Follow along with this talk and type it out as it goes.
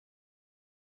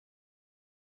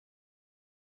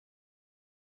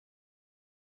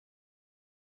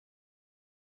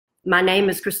My name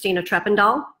is Christina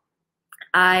Treppendahl.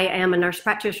 I am a nurse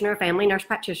practitioner, a family nurse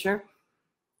practitioner,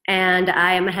 and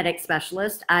I am a headache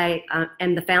specialist. I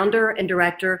am the founder and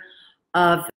director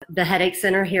of the Headache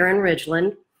Center here in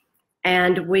Ridgeland,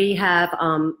 and we have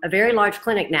a very large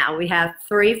clinic now. We have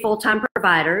 3 full-time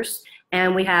providers,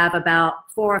 and we have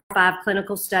about 4 or 5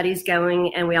 clinical studies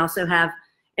going, and we also have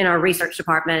in our research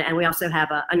department, and we also have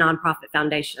a nonprofit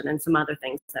foundation and some other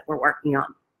things that we're working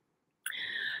on.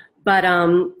 But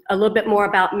a little bit more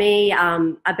about me.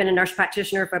 I've been a nurse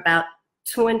practitioner for about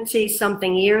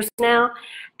 20-something years now,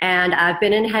 and I've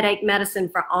been in headache medicine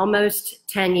for almost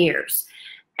 10 years.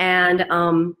 And I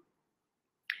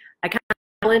kind of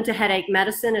fell into headache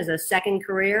medicine as a second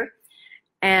career,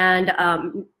 and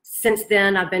since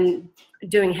then I've been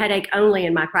doing headache only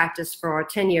in my practice for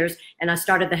 10 years, and I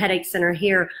started the Headache Center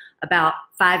here about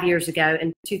 5 years ago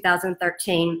in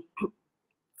 2013.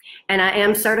 And I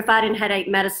am certified in headache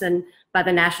medicine by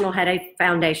the National Headache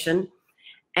Foundation.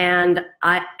 And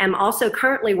I am also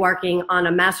currently working on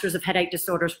a Masters of Headache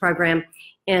Disorders program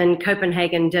in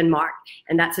Copenhagen, Denmark.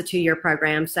 And that's a 2-year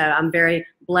program. So I'm very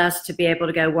blessed to be able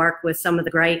to go work with some of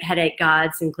the great headache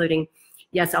gods, including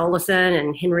Jes Olesen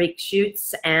and Henrik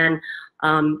Schutz and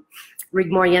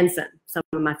Rigmor Jensen, some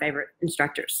of my favorite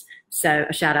instructors. So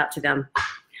a shout out to them.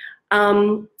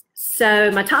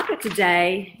 So my topic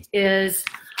today is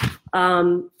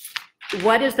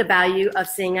what is the value of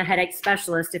seeing a headache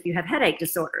specialist if you have headache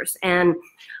disorders? And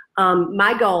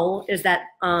my goal is that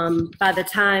by the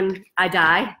time I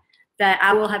die, that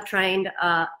I will have trained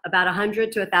about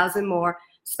 100 to 1,000 more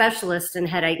specialists in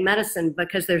headache medicine,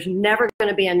 because there's never going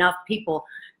to be enough people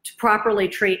to properly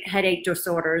treat headache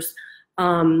disorders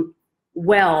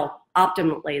well,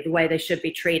 optimally, the way they should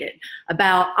be treated.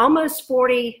 About almost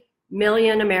 40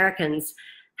 million Americans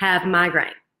have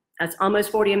migraine. That's almost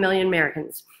 40 million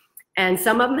Americans. And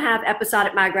some of them have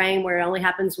episodic migraine where it only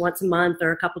happens once a month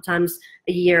or a couple times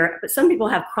a year. But some people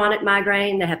have chronic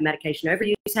migraine, they have medication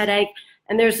overuse headache,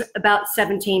 and there's about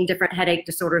 17 different headache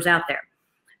disorders out there.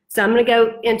 So I'm going to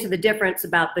go into the difference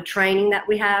about the training that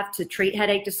we have to treat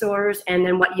headache disorders, and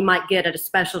then what you might get at a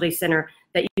specialty center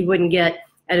that you wouldn't get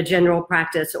at a general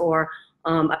practice or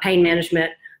a pain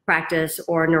management practice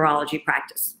or a neurology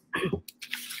practice.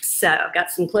 So I've got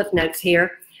some cliff notes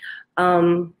here.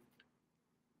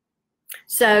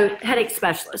 So headache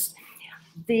specialist.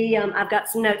 I've got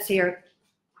some notes here.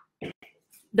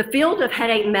 The field of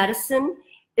headache medicine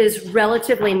is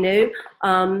relatively new.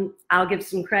 I'll give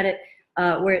some credit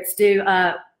where it's due.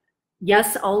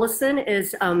 Jes Olesen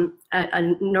is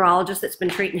a neurologist that's been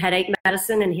treating headache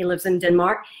medicine, and he lives in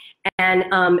Denmark. And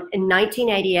in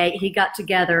 1988, he got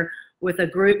together with a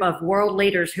group of world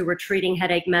leaders who were treating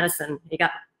headache medicine.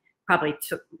 Probably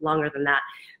took longer than that.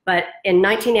 But in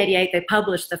 1988, they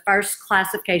published the first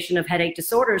classification of headache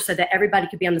disorders so that everybody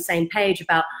could be on the same page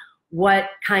about what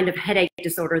kind of headache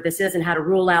disorder this is and how to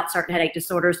rule out certain headache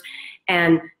disorders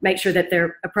and make sure that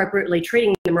they're appropriately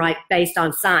treating them right based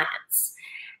on science.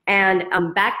 And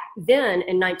back then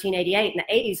in 1988, in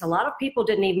the 80s, a lot of people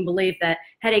didn't even believe that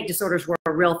headache disorders were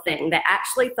a real thing. They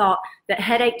actually thought that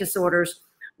headache disorders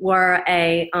were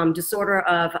a disorder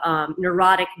of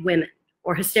neurotic women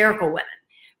or hysterical women.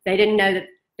 They didn't know that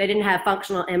they didn't have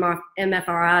functional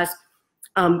MFRIs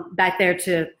back there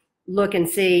to look and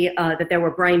see that there were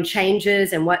brain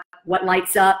changes and what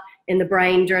lights up in the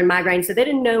brain during migraine. So they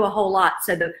didn't know a whole lot.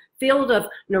 So the field of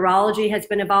neurology has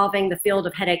been evolving. The field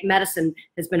of headache medicine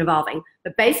has been evolving.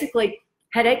 But basically,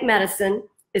 headache medicine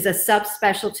is a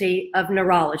subspecialty of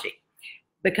neurology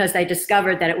because they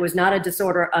discovered that it was not a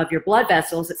disorder of your blood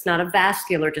vessels. It's not a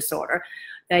vascular disorder.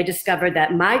 They discovered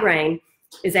that migraine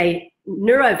is a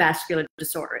neurovascular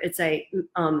disorder. It's a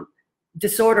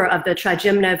disorder of the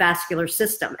trigeminal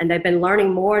system. And they've been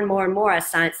learning more and more and more as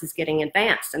science is getting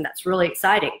advanced, and that's really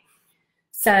exciting.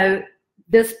 So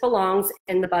this belongs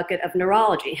in the bucket of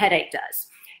neurology, headache does.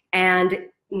 And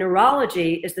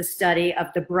neurology is the study of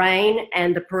the brain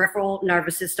and the peripheral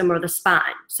nervous system or the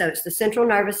spine. So it's the central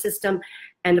nervous system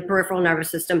and the peripheral nervous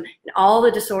system and all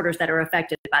the disorders that are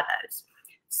affected by those.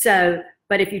 So,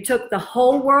 but if you took the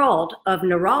whole world of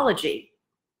neurology,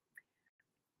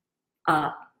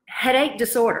 headache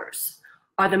disorders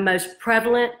are the most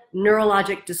prevalent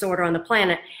neurologic disorder on the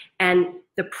planet, and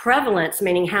the prevalence,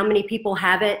 meaning how many people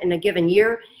have it in a given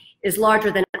year, is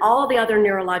larger than all the other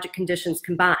neurologic conditions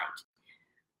combined.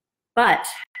 But,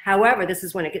 however, this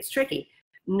is when it gets tricky.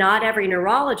 Not every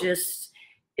neurologist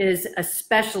is a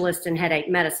specialist in headache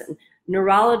medicine.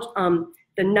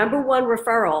 The number one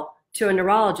referral to a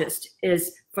neurologist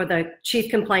is for the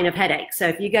chief complaint of headache. So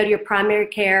if you go to your primary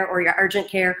care or your urgent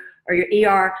care or your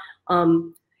ER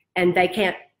and they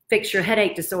can't fix your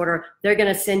headache disorder, they're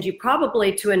going to send you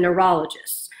probably to a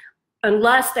neurologist,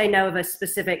 unless they know of a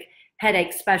specific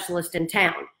headache specialist in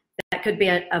town. That could be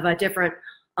of a different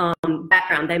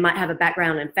background. They might have a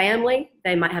background in family.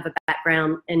 They might have a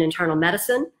background in internal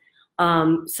medicine.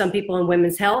 Some people in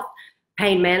women's health,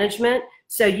 pain management.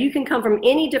 So you can come from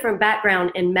any different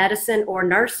background in medicine or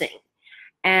nursing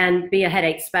and be a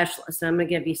headache specialist. And I'm going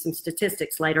to give you some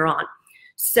statistics later on.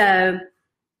 So,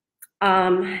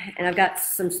 and I've got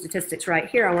some statistics right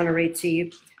here I want to read to you.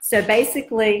 So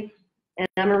basically, and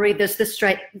I'm going to read this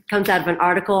straight, comes out of an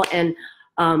article, and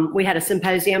we had a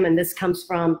symposium, and this comes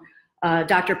from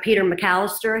Dr. Peter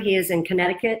McAllister. He is in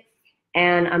Connecticut,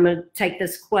 and I'm going to take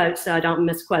this quote so I don't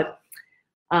misquote.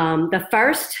 The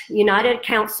first United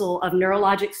Council of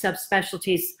Neurologic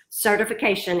Subspecialties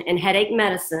certification in headache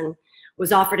medicine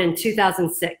was offered in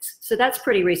 2006. So that's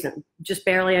pretty recent, just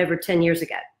barely over 10 years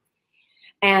ago.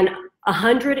 And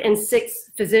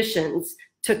 106 physicians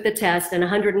took the test and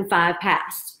 105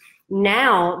 passed.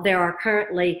 Now there are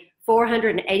currently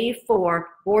 484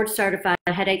 board certified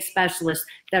headache specialists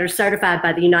that are certified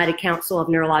by the United Council of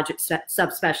Neurologic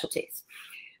Subspecialties.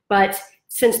 But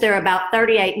since there are about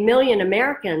 38 million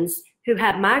Americans who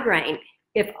have migraine,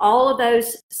 if all of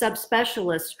those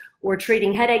subspecialists were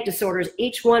treating headache disorders,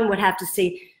 each one would have to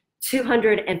see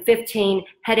 215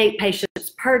 headache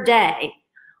patients per day,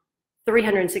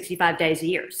 365 days a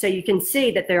year. So you can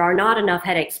see that there are not enough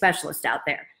headache specialists out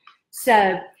there.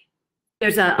 So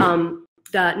there's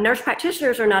the nurse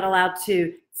practitioners are not allowed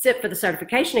to sit for the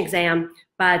certification exam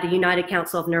by the United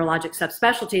Council of Neurologic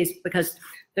Subspecialties because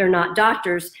they're not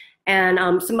doctors,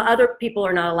 and some other people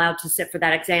are not allowed to sit for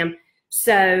that exam.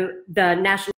 So the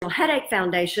National Headache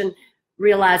Foundation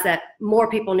realized that more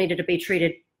people needed to be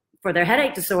treated for their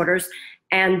headache disorders,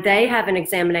 and they have an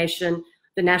examination,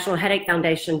 the National Headache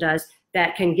Foundation does,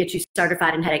 that can get you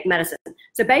certified in headache medicine.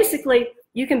 So basically,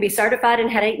 you can be certified in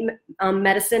headache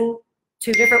medicine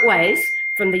two different ways,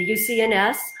 from the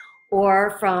UCNS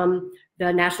or from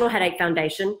the National Headache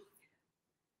Foundation.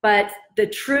 But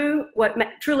what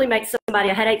truly makes somebody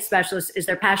a headache specialist is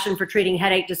their passion for treating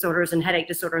headache disorders and headache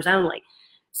disorders only.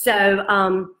 So,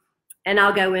 and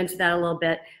I'll go into that a little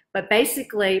bit, but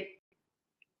basically,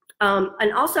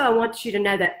 and also I want you to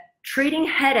know that treating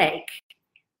headache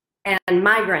and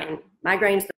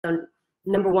migraine's the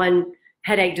 #1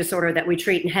 headache disorder that we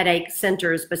treat in headache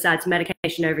centers besides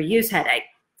medication overuse headache.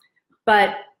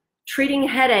 But treating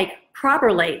headache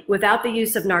properly without the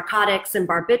use of narcotics and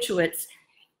barbiturates,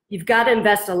 you've got to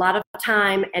invest a lot of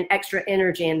time and extra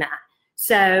energy in that.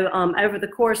 So over the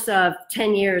course of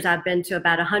 10 years, I've been to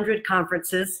about 100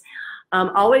 conferences,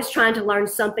 always trying to learn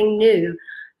something new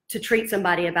to treat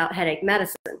somebody about headache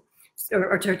medicine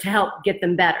or to help get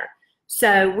them better.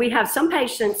 So we have some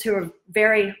patients who are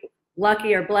very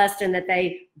lucky or blessed in that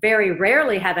they very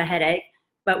rarely have a headache,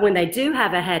 but when they do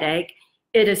have a headache,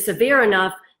 it is severe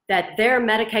enough that their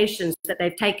medications that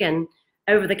they've taken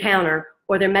over the counter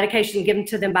or their medication given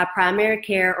to them by primary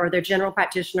care or their general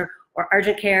practitioner or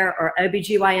urgent care or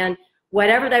OBGYN,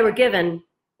 whatever they were given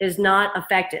is not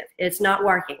effective. It's not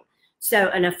working. So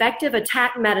an effective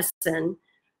attack medicine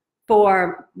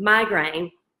for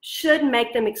migraine should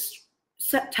make them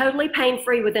totally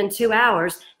pain-free within 2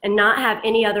 hours and not have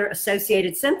any other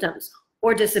associated symptoms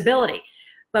or disability.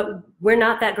 But we're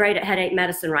not that great at headache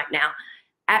medicine right now.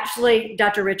 Actually,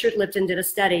 Dr. Richard Lipton did a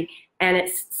study, and it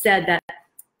said that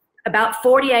about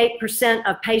 48%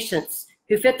 of patients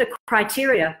who fit the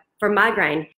criteria for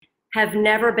migraine have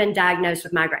never been diagnosed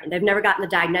with migraine. They've never gotten the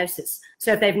diagnosis.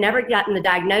 So if they've never gotten the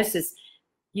diagnosis,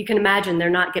 you can imagine they're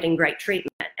not getting great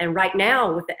treatment. And right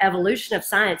now, with the evolution of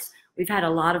science, we've had a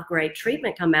lot of great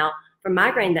treatment come out for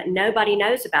migraine that nobody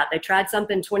knows about. They tried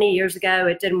something 20 years ago,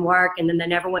 it didn't work, and then they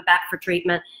never went back for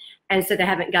treatment, and so they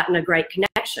haven't gotten a great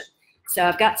connection. So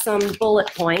I've got some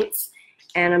bullet points,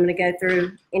 and I'm going to go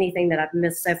through anything that I've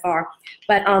missed so far.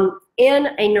 But in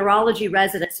a neurology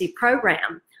residency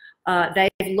program,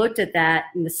 they've looked at that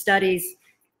in the studies.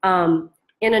 In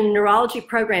a neurology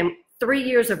program, 3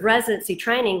 years of residency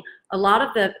training, a lot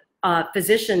of the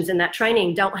physicians in that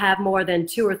training don't have more than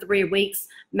 2 or 3 weeks,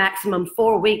 maximum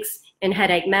 4 weeks in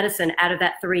headache medicine out of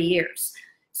that 3 years.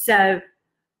 So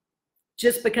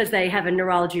just because they have a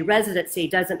neurology residency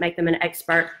doesn't make them an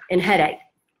expert in headache,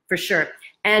 for sure.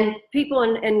 And people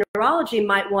in neurology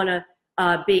might want to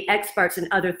be experts in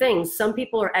other things. Some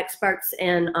people are experts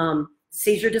in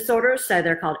seizure disorders, so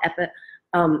they're called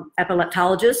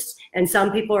epileptologists, and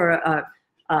some people are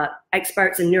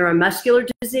experts in neuromuscular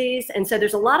disease. And so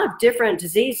there's a lot of different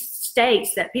disease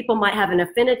states that people might have an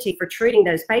affinity for treating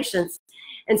those patients.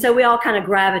 And so we all kind of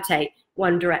gravitate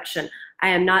one direction. I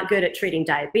am not good at treating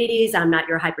diabetes. I'm not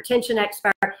your hypertension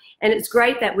expert. And it's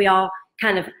great that we all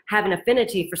kind of have an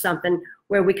affinity for something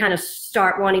where we kind of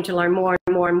start wanting to learn more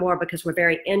and more and more because we're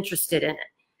very interested in it.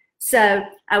 So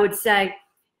I would say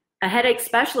a headache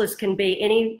specialist can be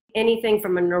anything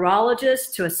from a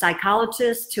neurologist to a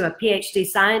psychologist to a PhD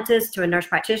scientist to a nurse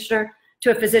practitioner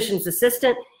to a physician's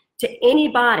assistant to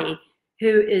anybody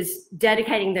who is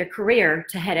dedicating their career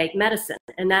to headache medicine.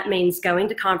 And that means going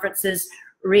to conferences,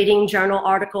 reading journal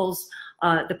articles,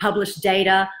 the published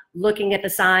data, looking at the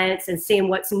science and seeing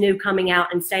what's new coming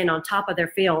out and staying on top of their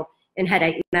field in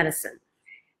headache medicine.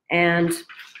 And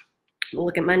we'll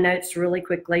look at my notes really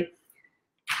quickly.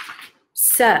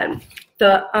 So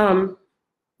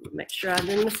make sure I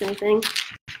didn't miss anything.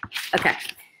 Okay,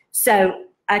 so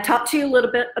I talked to you a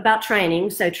little bit about training.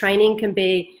 So training can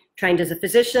be trained as a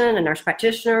physician, a nurse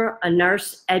practitioner, a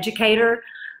nurse educator,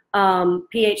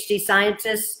 PhD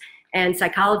scientists and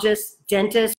psychologists,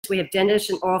 dentists. We have dentists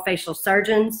and oral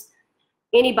surgeons.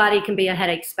 Anybody can be a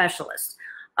headache specialist.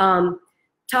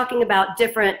 Talking about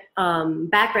different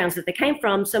backgrounds that they came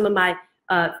from, some of my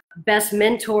best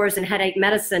mentors in headache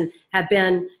medicine have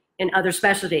been in other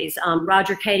specialties.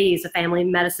 Roger Cady is a family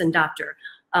medicine doctor.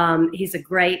 He's a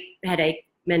great headache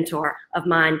mentor of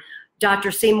mine.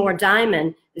 Dr. Seymour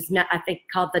Diamond is, I think,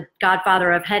 called the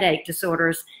godfather of headache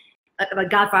disorders, a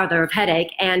godfather of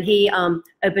headache, and he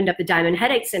opened up the Diamond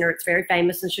Headache Center. It's very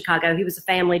famous in Chicago. He was a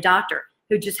family doctor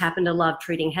who just happened to love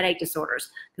treating headache disorders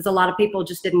because a lot of people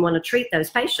just didn't want to treat those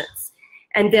patients.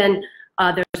 And then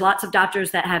there's lots of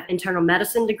doctors that have internal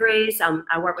medicine degrees.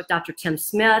 I work with Dr. Tim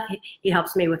Smith. He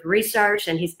helps me with research,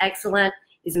 and he's excellent.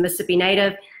 He's a Mississippi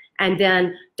native. And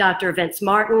then Dr. Vince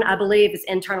Martin, I believe, is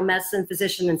internal medicine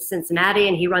physician in Cincinnati,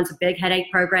 and he runs a big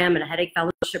headache program and a headache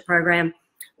fellowship program.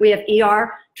 We have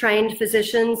ER trained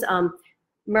physicians.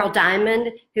 Merle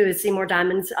Diamond, who is Seymour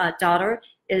Diamond's daughter,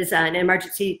 is an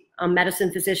emergency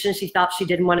medicine physician. She thought she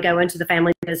didn't want to go into the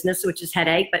family business, which is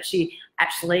headache, but she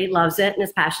actually loves it and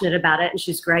is passionate about it, and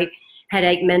she's a great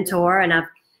headache mentor, and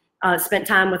I've spent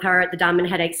time with her at the Diamond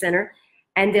Headache Center.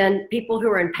 And then people who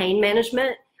are in pain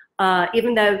management,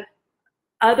 even though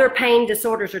other pain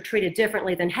disorders are treated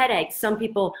differently than headaches, some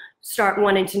people start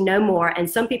wanting to know more, and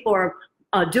some people are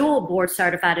dual board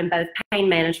certified in both pain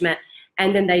management,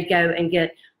 and then they go and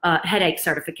get headache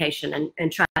certification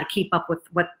and try to keep up with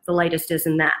what the latest is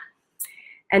in that.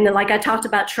 And then, like I talked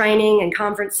about training and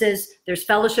conferences, there's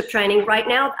fellowship training. Right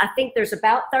now, I think there's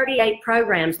about 38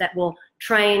 programs that will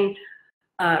train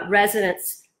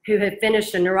residents who have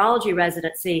finished a neurology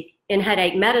residency in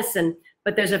headache medicine,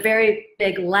 but there's a very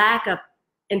big lack of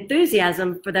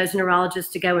enthusiasm for those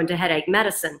neurologists to go into headache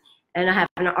medicine. And I have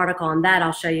an article on that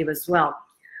I'll show you as well.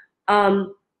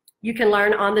 You can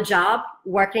learn on the job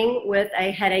working with a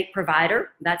headache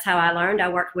provider. That's how I learned. I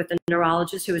worked with a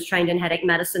neurologist who was trained in headache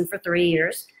medicine for 3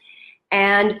 years.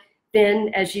 And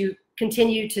then as you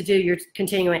continue to do your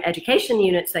continuing education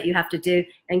units that you have to do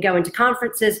and go into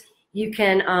conferences, you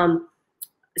can,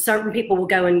 certain people will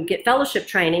go and get fellowship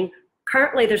training.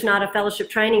 Currently, there's not a fellowship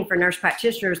training for nurse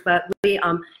practitioners, but we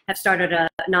have started a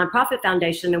nonprofit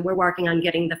foundation, and we're working on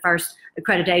getting the first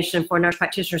accreditation for nurse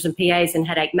practitioners and PAs in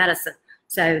headache medicine.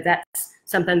 So that's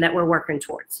something that we're working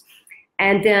towards.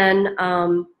 And then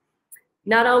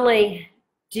not only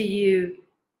do you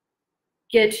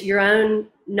get your own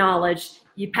knowledge,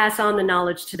 you pass on the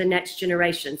knowledge to the next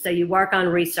generation. So you work on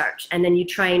research, and then you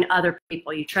train other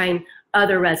people. You train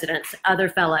other residents, other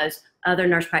fellows, other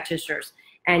nurse practitioners,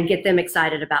 and get them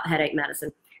excited about headache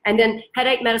medicine. And then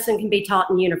headache medicine can be taught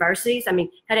in universities. I mean,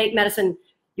 headache medicine,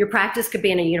 your practice could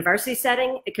be in a university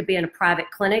setting. It could be in a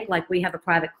private clinic, like we have a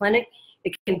private clinic.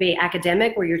 It can be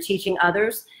academic, where you're teaching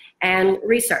others, and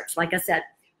research, like I said.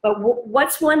 But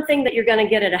what's one thing that you're going to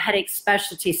get at a headache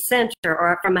specialty center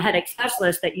or from a headache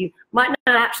specialist that you might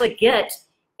not actually get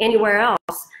anywhere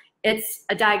else? It's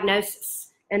a diagnosis,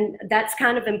 and that's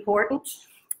kind of important.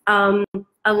 A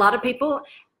lot of people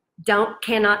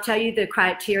cannot tell you the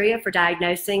criteria for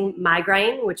diagnosing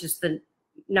migraine, which is the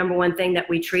 #1 thing that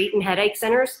we treat in headache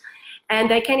centers, and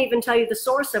they can't even tell you the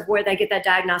source of where they get that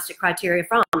diagnostic criteria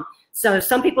from. So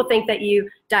some people think that you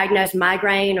diagnose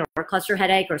migraine or cluster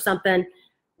headache or something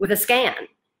with a scan,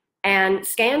 and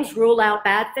scans rule out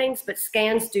bad things, but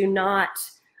scans do not,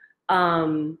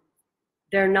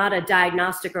 they're not a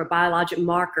diagnostic or biologic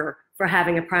marker for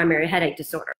having a primary headache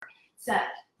disorder.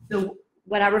 So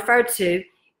what I referred to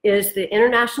is the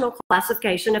International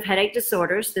Classification of Headache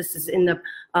Disorders. This is in the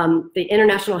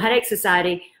International Headache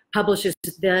Society publishes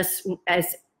this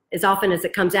as often as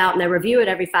it comes out, and they review it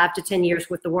every 5 to 10 years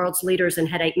with the world's leaders in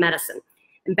headache medicine.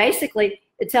 And basically,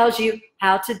 it tells you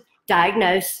how to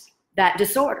diagnose that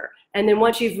disorder. And then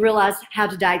once you've realized how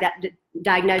to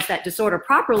diagnose that disorder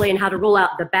properly and how to rule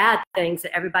out the bad things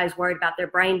that everybody's worried about, their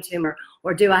brain tumor,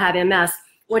 or do I have MS?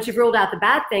 Once you've ruled out the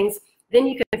bad things, then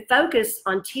you can focus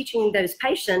on teaching those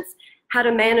patients how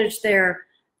to manage their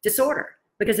disorder.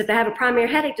 Because if they have a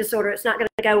primary headache disorder, it's not going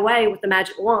to go away with the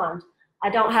magic wand. I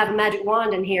don't have a magic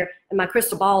wand in here and my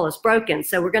crystal ball is broken.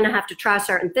 So we're going to have to try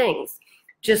certain things,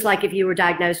 just like if you were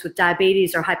diagnosed with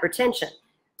diabetes or hypertension.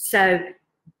 So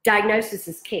diagnosis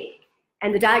is key.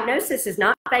 And the diagnosis is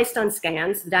not based on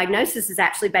scans. The diagnosis is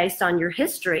actually based on your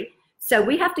history. So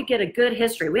we have to get a good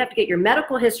history. We have to get your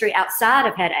medical history outside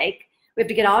of headache. We have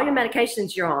to get all your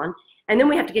medications you're on. And then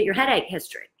we have to get your headache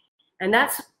history. And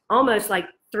that's almost like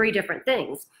 3 different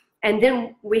things. And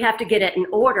then we have to get it in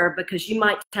order because you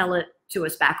might tell it to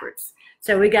us backwards.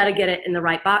 So we got to get it in the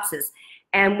right boxes.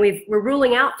 And we're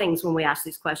ruling out things when we ask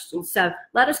these questions. So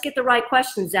let us get the right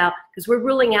questions out because we're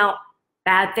ruling out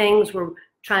bad things. We're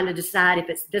trying to decide if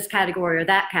it's this category or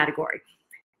that category.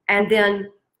 And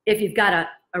then if you've got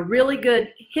a really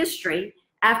good history,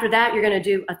 after that you're going to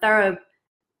do a thorough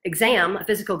exam, a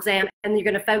physical exam, and you're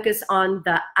going to focus on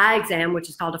the eye exam, which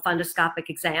is called a fundoscopic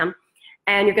exam,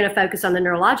 and you're going to focus on the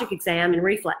neurologic exam and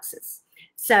reflexes.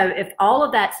 So if all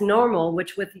of that's normal,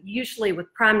 which usually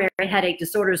with primary headache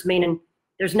disorders, meaning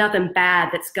there's nothing bad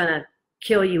that's going to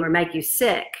kill you or make you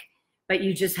sick, but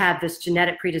you just have this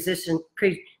genetic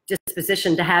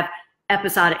predisposition to have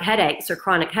episodic headaches or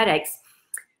chronic headaches.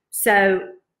 So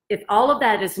if all of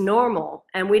that is normal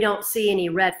and we don't see any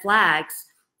red flags,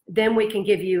 then we can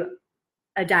give you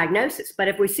a diagnosis. But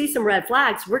if we see some red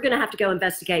flags, we're going to have to go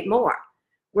investigate more.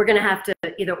 We're going to have to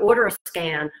either order a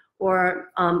scan or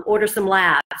order some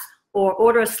labs or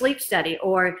order a sleep study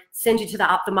or send you to the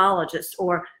ophthalmologist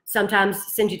or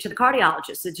sometimes send you to the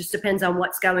cardiologist. It just depends on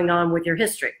what's going on with your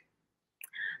history.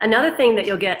 Another thing that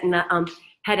you'll get in the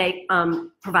headache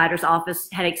provider's office,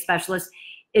 headache specialist,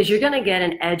 is you're going to get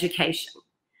an education.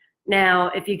 Now,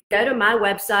 if you go to my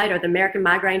website or the American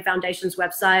Migraine Foundation's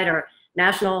website or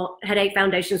National Headache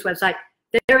Foundation's website,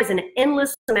 there is an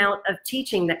endless amount of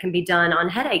teaching that can be done on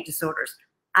headache disorders.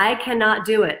 I cannot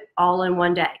do it all in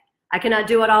one day. I cannot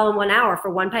do it all in 1 hour for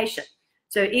one patient.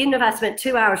 So even if I spent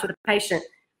 2 hours with a patient,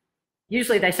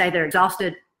 usually they say they're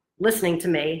exhausted listening to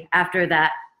me after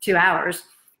that 2 hours.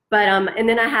 But and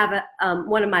then I have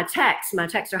one of my techs. My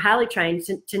techs are highly trained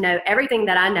to know everything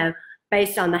that I know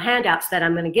based on the handouts that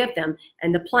I'm going to give them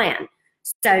and the plan.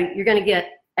 So you're going to get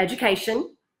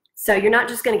education. So you're not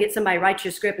just going to get somebody write you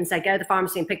a script and say, go to the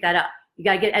pharmacy and pick that up. You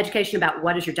got to get education about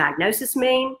what does your diagnosis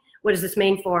mean? What does this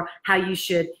mean for how you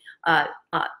should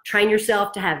train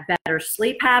yourself to have better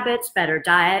sleep habits, better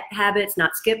diet habits,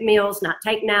 not skip meals, not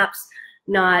take naps,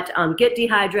 not get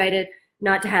dehydrated,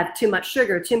 not to have too much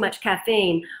sugar, too much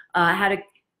caffeine, how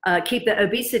to keep the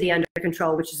obesity under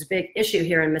control, which is a big issue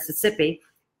here in Mississippi,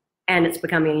 and it's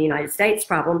becoming a United States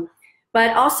problem.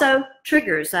 But also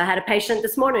triggers. I had a patient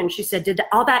this morning, she said, did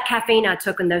all that caffeine I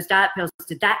took and those diet pills,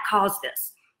 did that cause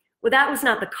this? Well, that was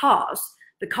not the cause.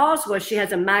 The cause was she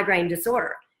has a migraine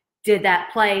disorder. Did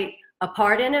that play a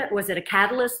part in it? Was it a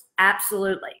catalyst?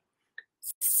 Absolutely.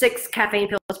 6 caffeine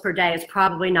pills per day is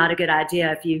probably not a good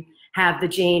idea if you have the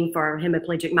gene for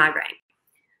hemiplegic migraine.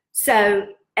 So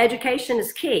education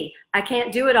is key. I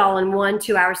can't do it all in 1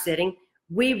 2-hour sitting.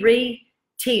 We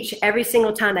reteach every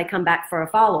single time they come back for a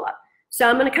follow-up. So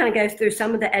I'm going to kind of go through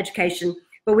some of the education,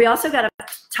 but we also got to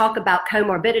talk about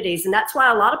comorbidities. And that's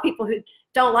why a lot of people who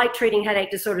don't like treating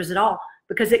headache disorders at all,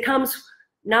 because it comes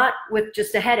not with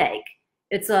just a headache.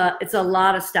 It's a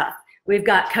lot of stuff. We've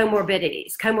got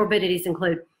comorbidities. Comorbidities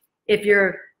include if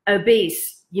you're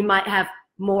obese, you might have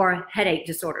more headache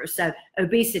disorders. So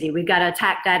obesity, we've got to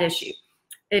attack that issue.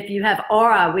 If you have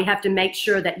aura, we have to make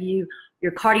sure that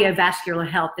your cardiovascular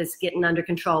health is getting under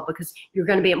control because you're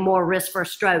going to be at more risk for a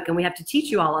stroke, and we have to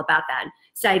teach you all about that.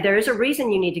 Say there is a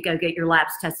reason you need to go get your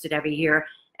labs tested every year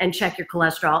and check your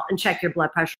cholesterol and check your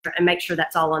blood pressure and make sure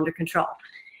that's all under control.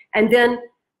 And then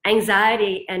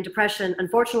anxiety and depression,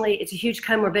 unfortunately, it's a huge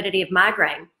comorbidity of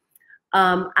migraine.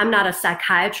 I'm not a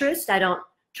psychiatrist. I don't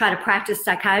try to practice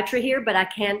psychiatry here, but I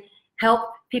can help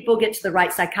people get to the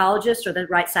right psychologist or the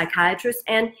right psychiatrist.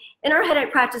 And in our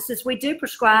headache practices, we do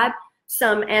prescribe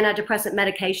some antidepressant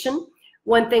medication.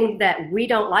 One thing that we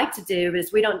don't like to do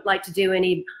is we don't like to do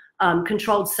any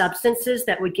controlled substances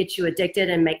that would get you addicted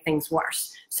and make things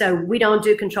worse. So we don't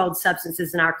do controlled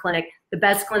substances in our clinic. The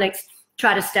best clinics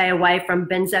try to stay away from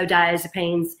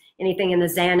benzodiazepines, anything in the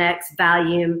Xanax,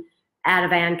 Valium,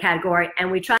 Ativan category, and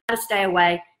we try to stay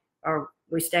away, or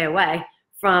we stay away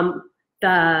from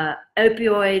the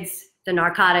opioids, the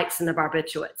narcotics, and the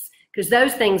barbiturates, because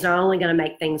those things are only going to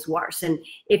make things worse. And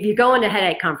if you go into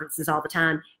headache conferences all the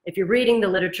time, if you're reading the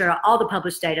literature, all the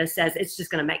published data says it's just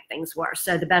going to make things worse.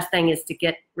 So the best thing is to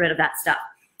get rid of that stuff.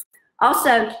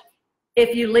 Also,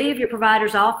 if you leave your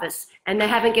provider's office and they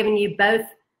haven't given you both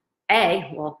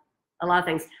a lot of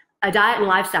things, a diet and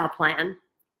lifestyle plan,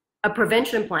 a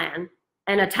prevention plan,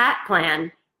 an attack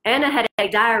plan, and a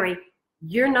headache diary,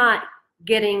 you're not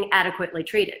getting adequately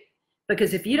treated.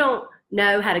 Because if you don't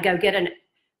know how to go get an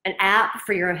app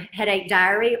for your headache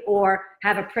diary, or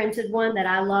have a printed one that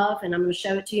I love, and I'm going to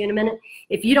show it to you in a minute.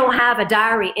 If you don't have a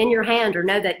diary in your hand, or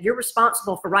know that you're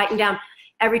responsible for writing down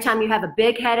every time you have a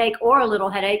big headache or a little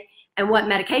headache and what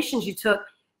medications you took,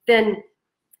 then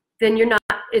you're not,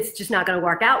 it's just not going to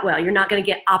work out well. You're not going to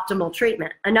get optimal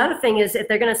treatment. Another thing is, if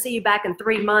they're going to see you back in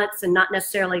 3 months, and not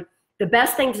necessarily the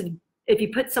best thing to, if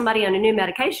you put somebody on a new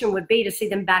medication, would be to see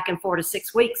them back in 4 to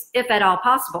 6 weeks, if at all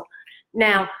possible.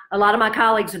 Now, a lot of my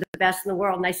colleagues are the best in the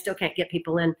world, and they still can't get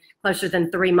people in closer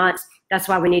than 3 months. That's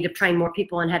why we need to train more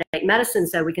people in headache medicine,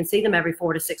 so we can see them every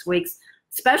 4 to 6 weeks,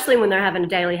 especially when they're having a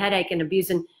daily headache and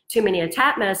abusing too many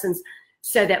attack medicines,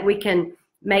 so that we can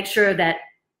make sure that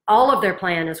all of their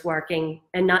plan is working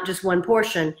and not just one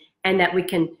portion, and that we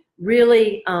can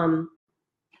really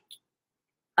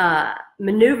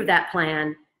maneuver that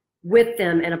plan with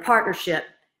them in a partnership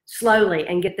slowly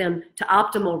and get them to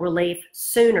optimal relief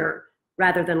sooner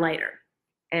rather than later.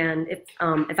 And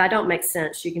if I don't make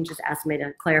sense, you can just ask me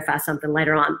to clarify something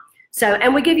later on. So,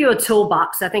 and we give you a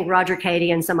toolbox. I think Roger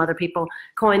Cady and some other people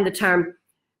coined the term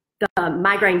the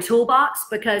migraine toolbox,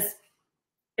 because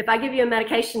if I give you a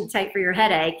medication to take for your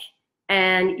headache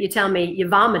and you tell me you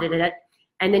vomited it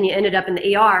and then you ended up in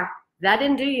the ER, that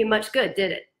didn't do you much good,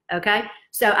 did it? Okay?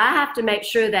 So I have to make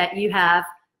sure that you have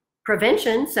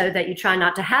prevention so that you try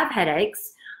not to have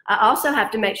headaches. I also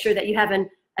have to make sure that you have an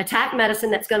attack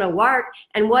medicine that's going to work.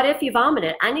 And what if you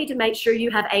vomited? I need to make sure you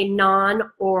have a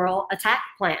non-oral attack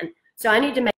plan. So I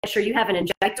need to make sure you have an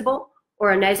injectable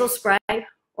or a nasal spray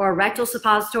or a rectal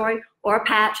suppository or a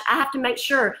patch. I have to make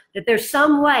sure that there's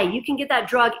some way you can get that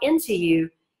drug into you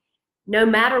no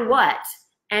matter what.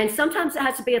 And sometimes it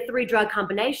has to be a 3-drug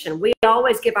combination. We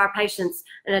always give our patients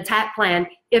an attack plan.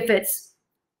 If it's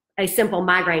a simple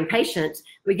migraine patient,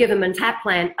 we give them an attack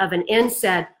plan of an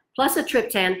NSAID plus a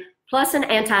triptan plus an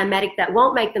antiemetic that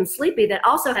won't make them sleepy, that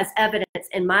also has evidence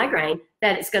in migraine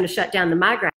that it's going to shut down the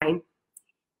migraine.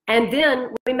 And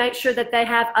then we make sure that they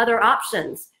have other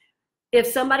options. If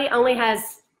somebody only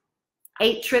has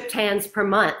 8 triptans per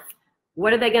month,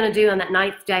 what are they going to do on that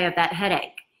 9th day of that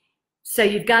headache? So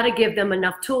you've got to give them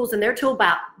enough tools in their tool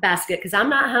basket, because I'm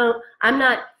not home, I'm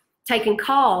not taking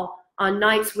call on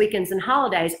nights, weekends, and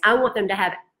holidays. I want them to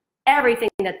have everything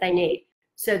that they need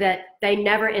so that they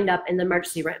never end up in the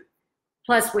emergency room.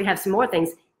 Plus, we have some more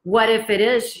things. What if it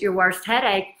is your worst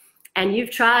headache and you've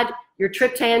tried your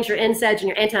triptans, your NSAIDs, and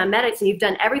your antiemetics, and you've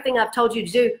done everything I've told you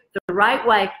to do the right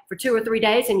way for 2 or 3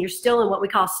 days, and you're still in what we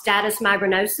call status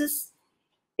migrainosis?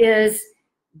 Is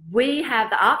we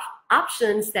have the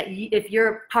options that if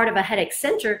you're part of a headache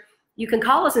center, you can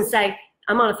call us and say,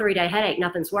 I'm on a 3-day headache,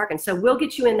 nothing's working. So we'll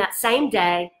get you in that same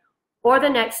day or the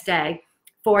next day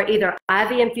for either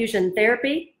IV infusion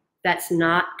therapy, that's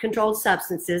not controlled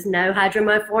substances, no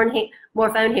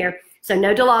hydromorphone here, so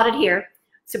no Dilaudid here.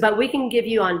 So, but we can give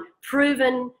you on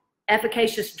proven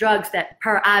efficacious drugs that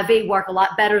per IV work a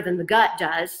lot better than the gut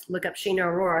does. Look up Sheena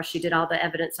Aurora, she did all the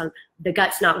evidence on the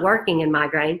gut's not working in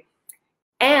migraine.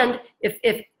 And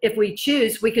if we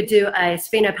choose, we could do a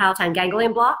sphenopalatine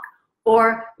ganglion block,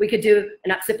 or we could do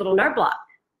an occipital nerve block,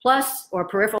 plus, or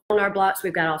peripheral nerve blocks.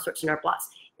 We've got all sorts of nerve blocks.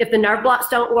 If the nerve blocks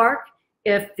don't work,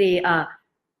 if the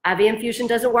IV infusion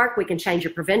doesn't work, we can change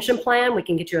your prevention plan. We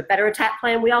can get you a better attack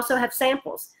plan. We also have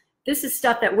samples. This is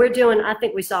stuff that we're doing. I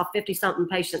think we saw 50-something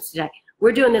patients today.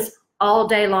 We're doing this all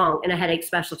day long in a headache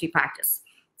specialty practice.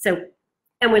 So,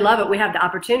 and we love it. We have the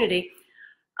opportunity.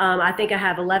 I think I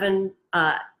have 11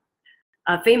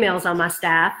 females on my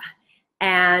staff,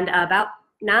 and about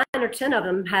 9 or 10 of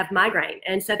them have migraine.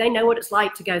 And so they know what it's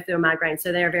like to go through a migraine.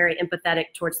 So they're very empathetic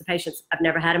towards the patients. I've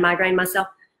never had a migraine myself,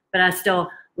 but I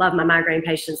still love my migraine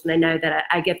patients, and they know that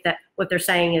I get that what they're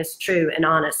saying is true and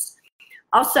honest.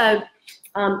 Also,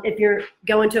 if you're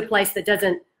going to a place that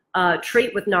doesn't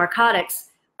treat with narcotics,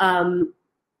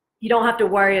 you don't have to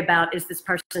worry about, is this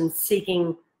person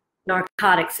seeking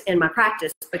narcotics in my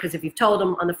practice? Because if you've told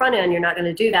them on the front end you're not going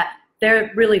to do that,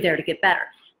 they're really there to get better.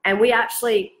 And we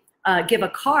actually give a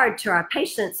card to our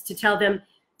patients to tell them,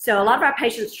 so a lot of our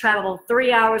patients travel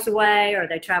 3 hours away, or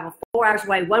they travel 4 hours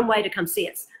away, one way to come see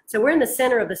us. So we're in the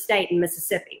center of the state in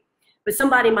Mississippi, but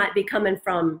somebody might be coming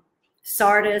from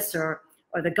Sardis or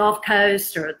or the Gulf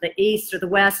Coast or the East or the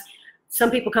West.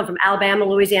 Some people come from Alabama,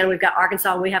 Louisiana, we've got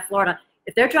Arkansas, and we have Florida.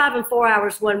 If they're driving 4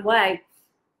 hours one way,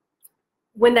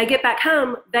 when they get back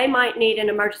home, they might need an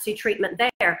emergency treatment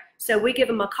there. So we give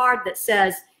them a card that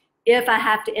says, if I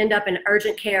have to end up in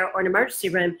urgent care or an emergency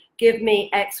room, give me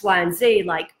X, Y, and Z,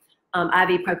 like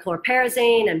IV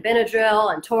prochlorperazine and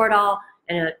Benadryl and Toradol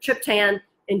and a triptan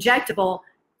injectable.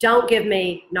 Don't give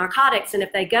me narcotics. And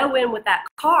if they go in with that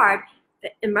card, the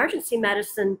emergency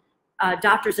medicine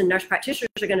doctors and nurse practitioners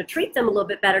are going to treat them a little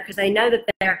bit better because they know that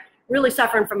they're really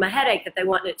suffering from a headache, that they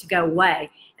want it to go away,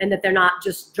 and that they're not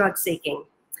just drug seeking,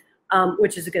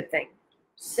 which is a good thing.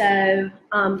 So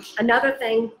another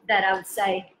thing that I would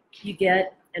say you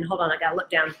get, and hold on, I gotta look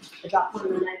down, I dropped one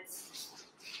of the notes,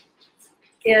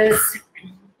 is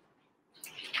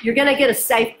you're gonna get a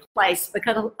safe place,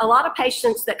 because a lot of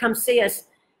patients that come see us,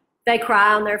 they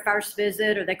cry on their first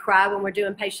visit, or they cry when we're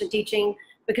doing patient teaching,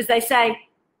 because they say,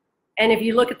 and if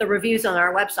you look at the reviews on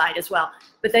our website as well,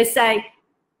 but they say,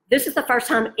 this is the first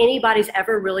time anybody's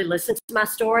ever really listened to my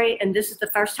story, and this is the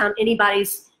first time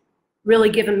anybody's really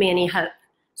given me any hope.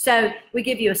 So we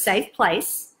give you a safe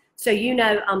place. So you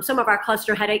know, some of our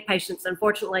cluster headache patients,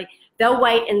 unfortunately, they'll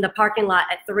wait in the parking lot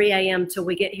at 3 a.m. till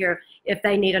we get here if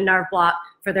they need a nerve block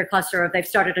for their cluster, or if they've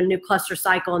started a new cluster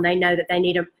cycle and they know that they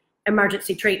need an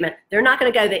emergency treatment. They're not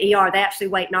going to go to the ER. They actually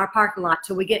wait in our parking lot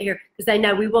till we get here because they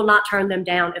know we will not turn them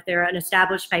down if they're an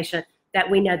established patient that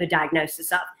we know the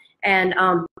diagnosis of. And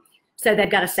so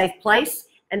they've got a safe place,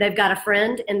 and they've got a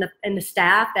friend in the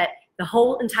staff that the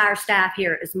whole entire staff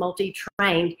here is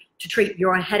multi-trained to treat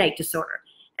your headache disorder.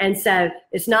 And so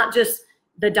it's not just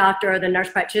the doctor or the nurse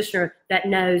practitioner that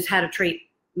knows how to treat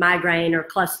migraine or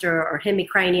cluster or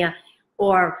hemicrania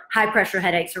or high pressure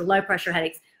headaches or low pressure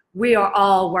headaches. We are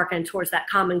all working towards that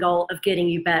common goal of getting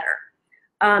you better.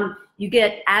 You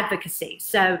get advocacy.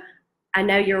 So I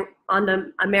know you're on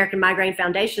the American Migraine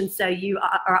Foundation, so you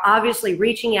are obviously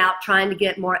reaching out, trying to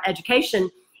get more education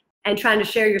and trying to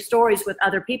share your stories with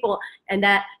other people. And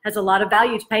that has a lot of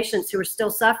value to patients who are still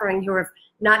suffering, who are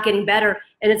not getting better.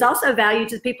 And it's also value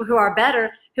to people who are better,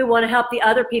 who want to help the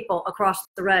other people across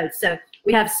the road. So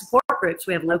we have support groups.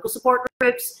 We have local support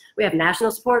groups. We have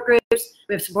national support groups.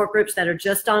 We have support groups that are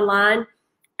just online.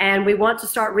 And we want to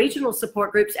start regional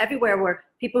support groups everywhere where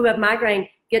people who have migraine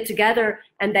get together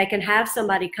and they can have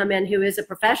somebody come in who is a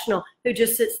professional who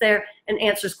just sits there and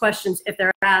answers questions if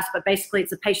they're asked, but basically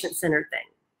it's a patient-centered thing.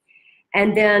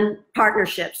 And then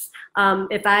partnerships.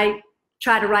 If I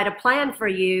try to write a plan for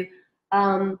you,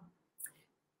 and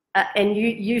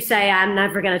you say, I'm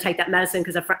never going to take that medicine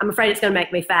because I'm afraid it's going to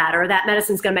make me fat, or that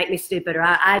medicine's going to make me stupid, or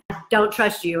I don't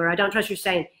trust you, or I don't trust your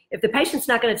saying. If the patient's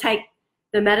not going to take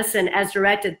the medicine as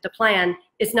directed, the plan,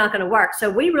 it's not going to work. So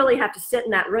we really have to sit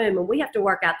in that room and we have to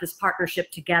work out this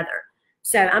partnership together.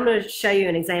 So I'm going to show you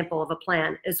an example of a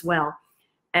plan as well.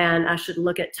 And I should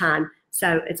look at time.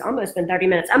 So it's almost been 30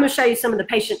 minutes. I'm going to show you some of the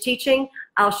patient teaching.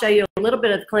 I'll show you a little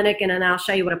bit of the clinic, and then I'll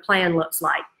show you what a plan looks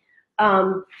like.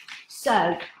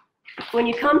 So when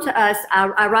you come to us,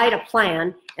 I write a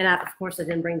plan, and of course I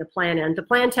didn't bring the plan in. The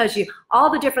plan tells you all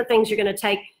the different things you're going to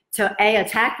take to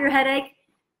attack your headache,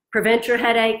 prevent your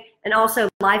headache, and also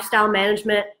lifestyle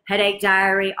management, headache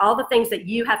diary, all the things that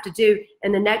you have to do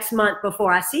in the next month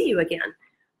before I see you again.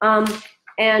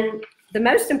 And the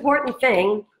most important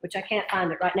thing, which I can't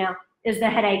find it right now, is the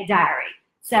headache diary.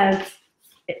 So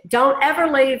don't ever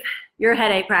leave your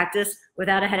headache practice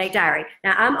without a headache diary.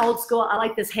 Now, I'm old school. I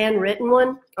like this handwritten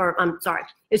one, or I'm sorry,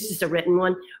 it's just a written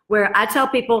one, where I tell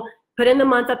people, put in the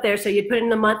month up there. So you put in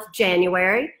the month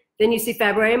January, then you see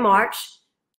February and March.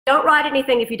 Don't write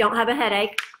anything if you don't have a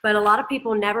headache, but a lot of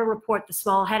people never report the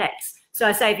small headaches. So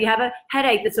I say if you have a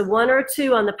headache that's a 1 or a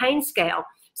 2 on the pain scale,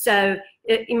 so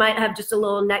you might have just a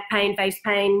little neck pain, face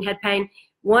pain, head pain,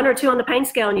 1 or 2 on the pain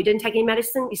scale, and you didn't take any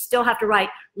medicine, you still have to write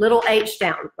little h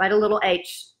down. Write a little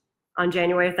h on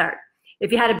January 3rd.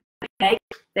 If you had a headache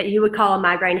that you would call a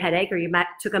migraine headache, or you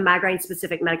took a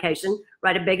migraine-specific medication,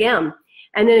 write a big M.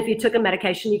 And then if you took a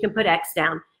medication, you can put X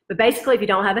down. But basically, if you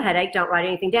don't have a headache, don't write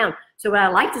anything down. So what I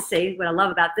like to see, what I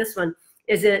love about this one,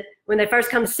 is that when they first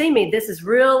come to see me, this is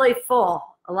really full.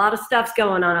 A lot of stuff's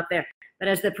going on up there. But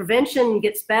as the prevention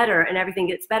gets better and everything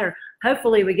gets better,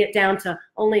 hopefully we get down to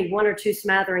only 1 or 2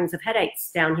 smatterings of headaches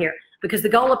down here. Because the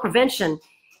goal of prevention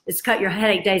is to cut your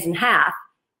headache days in half,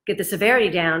 get the severity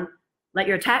down, let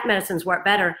your attack medicines work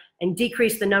better, and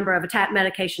decrease the number of attack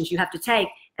medications you have to take,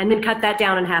 and then cut that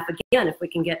down in half again if we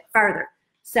can get further.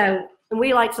 So, and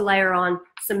we like to layer on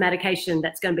some medication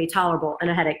that's going to be tolerable in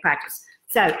a headache practice.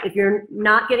 So if you're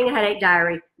not getting a headache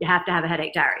diary, you have to have a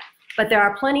headache diary. But there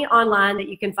are plenty online that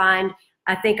you can find.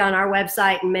 I think on our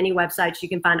website and many websites, you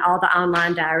can find all the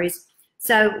online diaries.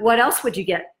 So what else would you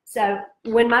get? So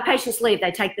when my patients leave,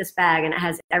 they take this bag and it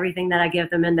has everything that I give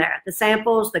them in there. The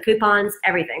samples, the coupons,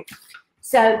 everything.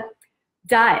 So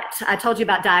diet, I told you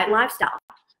about diet and lifestyle.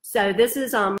 So this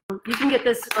is, you can get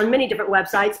this on many different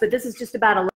websites, but this is just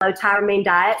about a low tyramine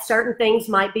diet. Certain things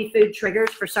might be food triggers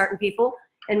for certain people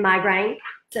in migraine.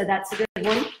 So that's a good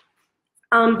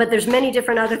one. But there's many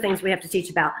different other things we have to teach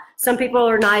about. Some people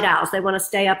are night owls. They want to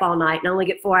stay up all night and only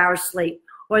get 4 hours sleep,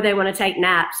 or they want to take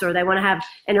naps, or they want to have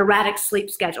an erratic sleep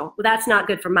schedule. Well, that's not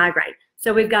good for migraine.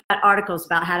 So we've got articles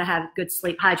about how to have good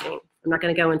sleep hygiene. I'm not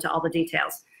going to go into all the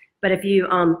details, but if you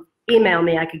email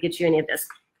me, I could get you any of this.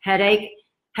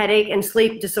 Headache and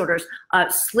sleep disorders.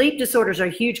 Sleep disorders are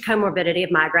a huge comorbidity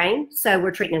of migraine. So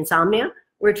we're treating insomnia.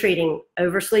 We're treating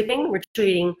oversleeping. We're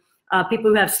treating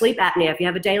people who have sleep apnea. If you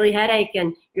have a daily headache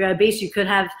and you're obese, you could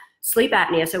have sleep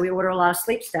apnea. So we order a lot of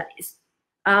sleep studies.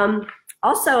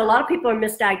 Also, a lot of people are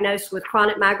misdiagnosed with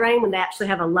chronic migraine when they actually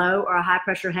have a low or a high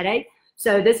pressure headache.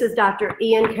 So this is Dr.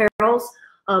 Ian Carroll's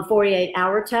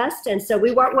 48-hour test. And so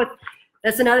we work with,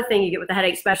 that's another thing you get with the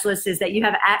headache specialist, is that you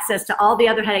have access to all the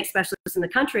other headache specialists in the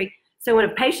country. So when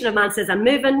a patient of mine says, I'm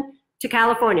moving to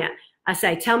California, I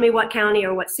say, tell me what county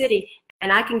or what city,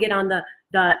 and I can get on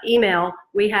the email.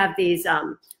 We have these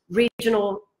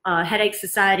regional headache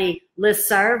society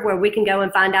listserv where we can go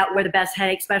and find out where the best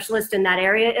headache specialist in that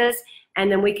area is,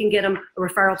 and then we can get them a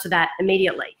referral to that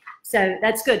immediately. So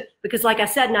that's good, because like I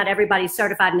said, not everybody's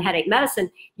certified in headache medicine.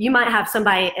 You might have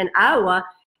somebody in Iowa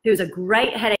who's a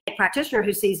great headache practitioner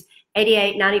who sees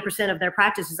 88–90% of their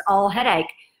practice is all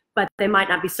headache, but they might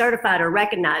not be certified or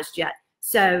recognized yet.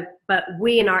 So, but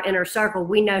we in our inner circle,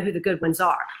 we know who the good ones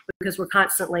are because we're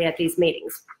constantly at these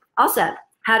meetings. Also,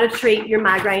 how to treat your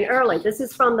migraine early. This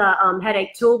is from the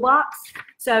headache toolbox.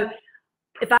 So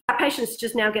if our patient's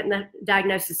just now getting the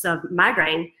diagnosis of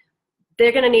migraine,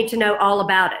 they're going to need to know all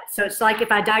about it. So it's like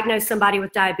if I diagnose somebody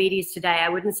with diabetes today, I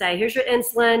wouldn't say, here's your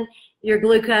insulin, your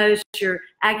glucose, your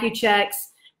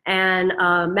Accu-Checks, and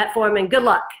metformin, good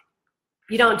luck.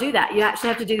 You don't do that. You actually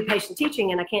have to do the patient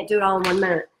teaching, and I can't do it all in 1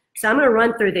 minute. So I'm going to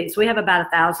run through these. We have about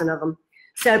 1,000 of them.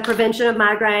 So prevention of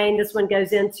migraine, this one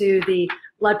goes into the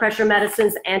blood pressure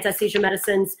medicines, anti-seizure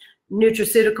medicines,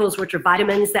 nutraceuticals, which are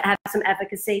vitamins that have some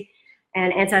efficacy,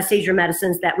 and anti-seizure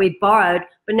medicines that we borrowed.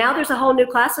 But now there's a whole new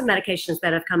class of medications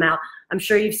that have come out. I'm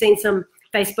sure you've seen some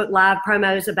Facebook Live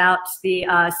promos about the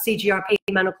CGRP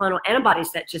monoclonal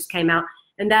antibodies that just came out,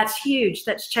 and that's huge.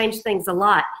 That's changed things a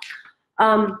lot.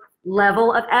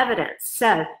 Level of evidence.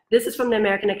 So this is from the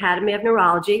American Academy of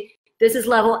Neurology. This is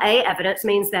level A evidence,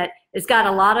 means that it's got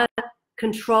a lot of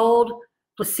controlled,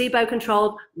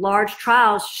 placebo-controlled, large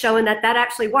trials showing that that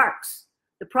actually works.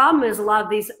 The problem is a lot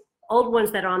of these old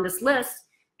ones that are on this list,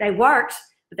 they worked,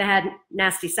 but they had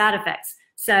nasty side effects.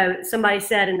 So somebody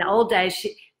said in the old days,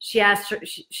 she asked her,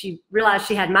 she realized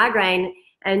she had migraine,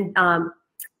 and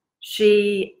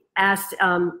she asked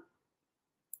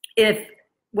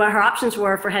what her options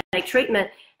were for headache treatment,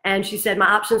 and she said, my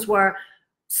options were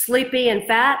sleepy and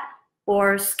fat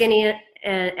or skinny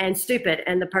and stupid.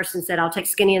 And the person said, I'll take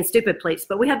skinny and stupid, please.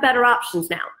 But we have better options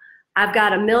now. I've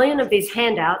got 1 million of these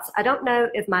handouts. I don't know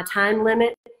if my time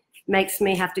limit makes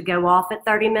me have to go off at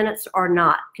 30 minutes or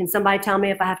not. Can somebody tell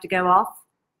me if I have to go off?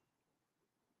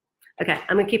 Okay,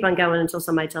 I'm gonna keep on going until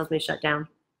somebody tells me to shut down.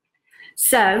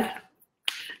 So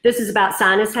this is about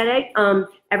sinus headache.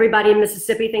 Everybody in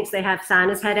Mississippi thinks they have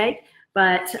sinus headache,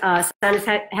 but sinus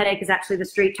headache is actually the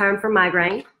street term for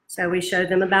migraine. So we showed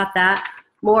them about that.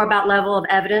 More about level of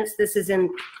evidence. This is in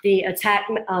the attack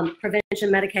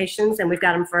prevention medications, and we've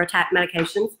got them for attack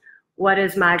medications. What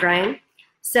is migraine?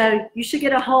 So you should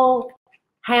get a whole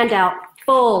handout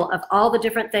full of all the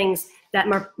different things that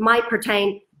might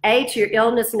pertain, A, to your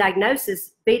illness and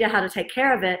diagnosis, B, to how to take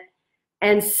care of it,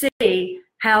 and C,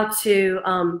 how to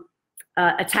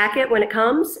attack it when it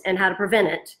comes and how to prevent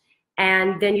it.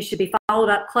 And then you should be followed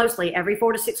up closely every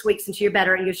 4 to 6 weeks until you're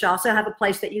better. And you should also have a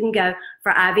place that you can go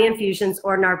for IV infusions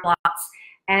or nerve blocks.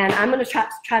 And I'm going to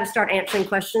try to start answering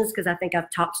questions because I think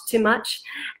I've talked too much.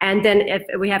 And then if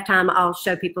we have time, I'll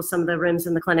show people some of the rooms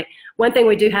in the clinic. One thing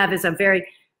we do have is a very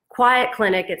quiet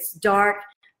clinic. It's dark,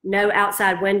 no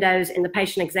outside windows in the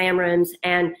patient exam rooms,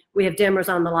 and we have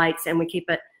dimmers on the lights, and we keep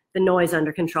the noise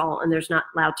under control, and there's not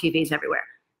loud TVs everywhere.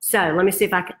 So let me see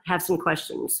if I can have some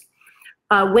questions.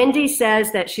 Wendy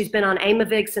says that she's been on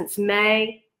Aimovig since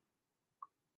May,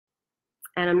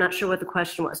 and I'm not sure what the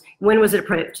question was. When was it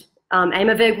approved?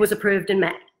 Aimovig was approved in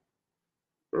May.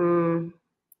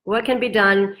 What can be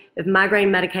done if migraine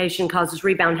medication causes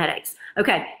rebound headaches?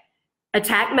 Okay,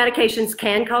 Attack medications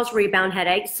can cause rebound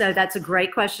headaches, so that's a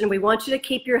great question. We want you to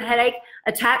keep your headache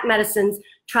attack medicines.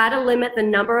 Try to limit the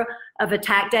number of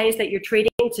attack days that you're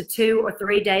treating to 2 or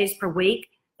 3 days per week.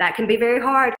 That can be very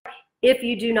hard if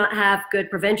you do not have good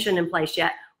prevention in place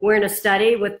yet. We're in a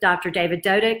study with Dr. David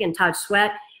Dodick and Todd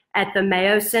Sweat at the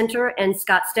Mayo Center in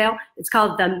Scottsdale. It's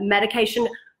called the Medication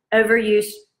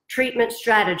Overuse Treatment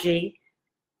Strategy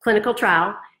Clinical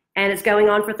Trial, and it's going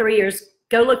on for 3 years.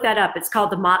 Go look that up. It's called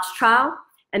the MOTS trial,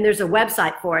 and there's a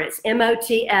website for it. It's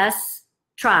MOTS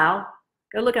trial.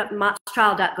 Go look up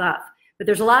motstrial.gov. But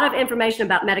there's a lot of information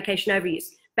about medication overuse.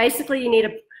 Basically, you need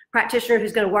a practitioner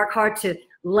who's going to work hard to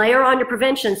layer on your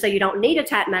prevention so you don't need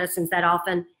attack medicines that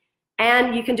often.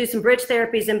 And you can do some bridge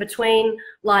therapies in between,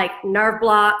 like nerve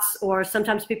blocks, or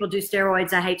sometimes people do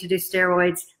steroids. I hate to do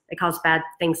steroids. They cause bad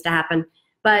things to happen.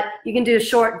 But you can do a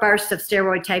short burst of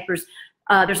steroid tapers.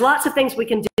 There's lots of things we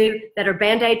can do that are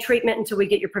Band-Aid treatment until we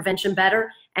get your prevention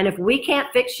better. And if we can't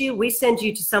fix you, we send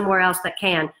you to somewhere else that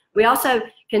can. We also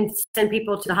can send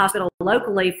people to the hospital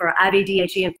locally for IV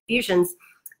DHE infusions.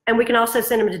 And we can also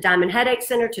send them to Diamond Headache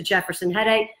Center, to Jefferson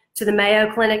Headache, to the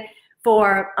Mayo Clinic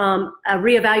for a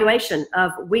reevaluation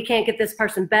of, we can't get this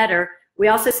person better. We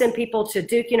also send people to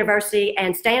Duke University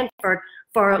and Stanford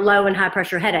for low and high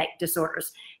pressure headache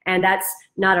disorders. And that's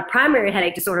not a primary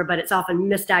headache disorder, but it's often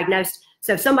misdiagnosed.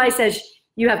 So if somebody says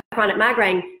you have chronic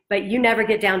migraine, but you never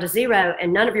get down to 0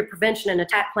 and none of your prevention and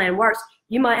attack plan works,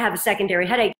 you might have a secondary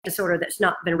headache disorder that's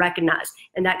not been recognized.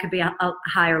 And that could be a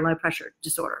high or low pressure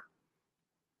disorder.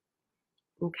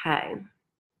 Okay.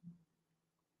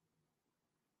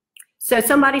 So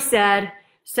somebody said,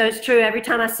 so it's true, every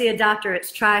time I see a doctor,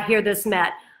 it's try, hear this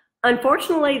met.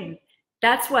 Unfortunately,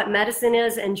 that's what medicine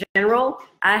is in general.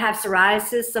 I have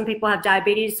psoriasis, some people have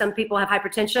diabetes, some people have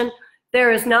hypertension.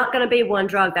 There is not going to be one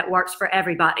drug that works for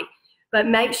everybody. But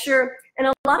make sure, and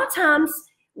a lot of times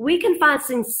we can find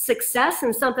some success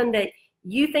in something that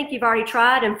you think you've already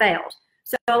tried and failed.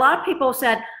 So a lot of people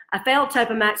said, I failed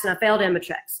Topamax and I failed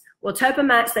Imitrex. Well,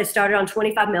 Topamax, they started on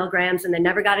 25 milligrams and they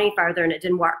never got any further and it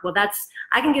didn't work. Well,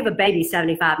 I can give a baby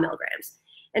 75 milligrams.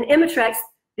 And Imitrex,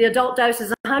 the adult dose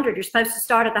is 100. You're supposed to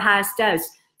start at the highest dose.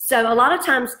 So a lot of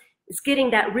times it's getting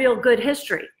that real good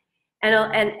history.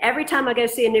 And every time I go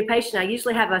see a new patient, I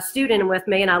usually have a student with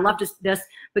me, and I love this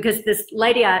because this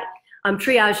lady I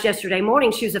triaged yesterday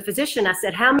morning, she was a physician. I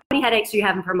said, how many headaches are you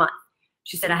having per month?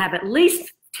 She said, I have at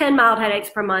least 10 mild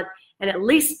headaches per month and at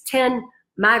least 10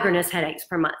 migrainous headaches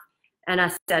per month. And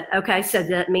I said, okay, so does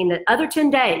that mean that other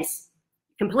 10 days,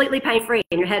 completely pain-free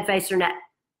in your head, face, or neck?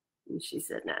 And she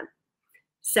said, no.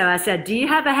 So I said, do you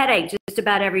have a headache just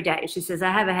about every day? And she says,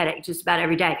 I have a headache just about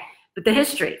every day. But the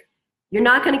history, you're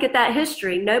not going to get that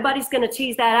history. Nobody's going to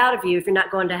tease that out of you if you're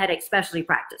not going to headache specialty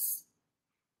practice.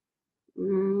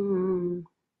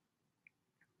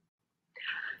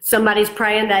 Somebody's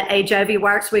praying that Ajovy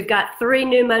works. We've got 3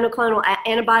 new monoclonal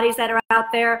antibodies that are out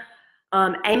there.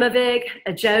 Aimovig,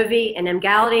 Ajovy, and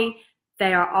Emgality.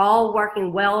 They are all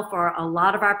working well for a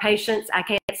lot of our patients. I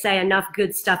can't say enough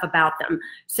good stuff about them.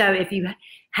 So if you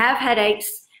have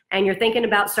headaches and you're thinking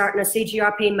about starting a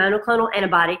CGRP monoclonal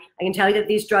antibody, I can tell you that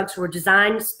these drugs were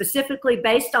designed specifically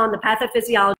based on the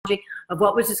pathophysiology of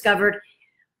what was discovered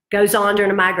goes on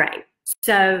during a migraine.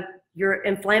 So your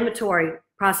inflammatory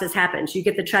process happens. You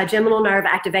get the trigeminal nerve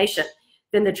activation.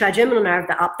 Then the trigeminal nerve,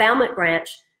 the ophthalmic branch,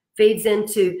 feeds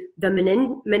into the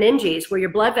meninges where your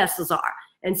blood vessels are.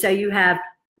 And so you have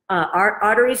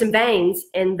arteries and veins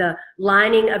in the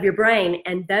lining of your brain,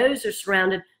 and those are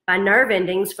surrounded by nerve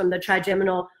endings from the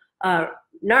trigeminal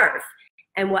nerve.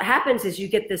 And what happens is you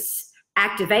get this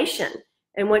activation.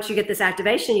 And once you get this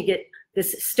activation, you get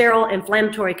this sterile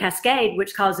inflammatory cascade,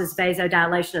 which causes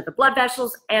vasodilation of the blood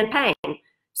vessels and pain.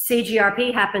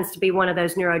 CGRP happens to be one of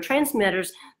those neurotransmitters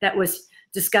that was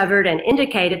discovered and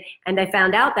indicated, and they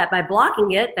found out that by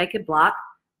blocking it, they could block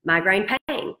migraine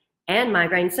pain and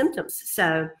migraine symptoms.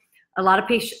 So a lot of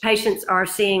patients are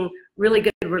seeing really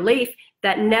good relief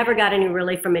that never got any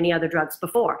relief from any other drugs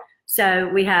before. So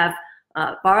we have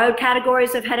borrowed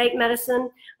categories of headache medicine,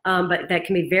 but that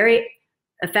can be very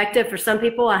effective for some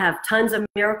people. I have tons of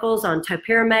miracles on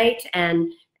topiramate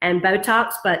and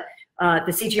Botox, but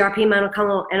the CGRP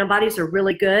monoclonal antibodies are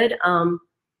really good.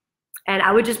 And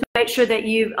I would just make sure that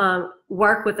you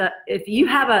work with if you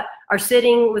are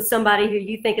sitting with somebody who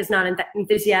you think is not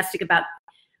enthusiastic about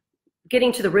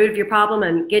getting to the root of your problem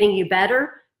and getting you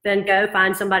better, then go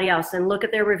find somebody else and look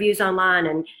at their reviews online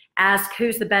and ask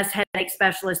who's the best headache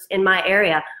specialist in my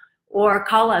area, or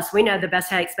call us. We know the best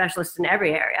headache specialist in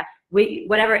every area.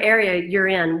 Whatever area you're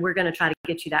in, we're going to try to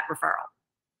get you that referral.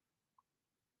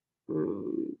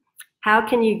 How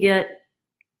can you get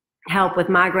help with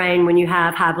migraine when you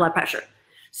have high blood pressure.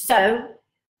 So,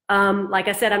 like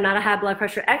I said, I'm not a high blood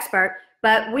pressure expert,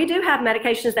 but we do have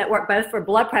medications that work both for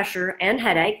blood pressure and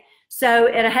headache. So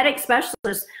at a headache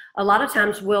specialist, a lot of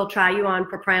times we'll try you on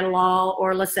propranolol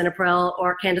or lisinopril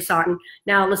or candesartan.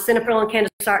 Now, lisinopril and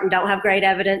candesartan don't have great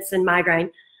evidence in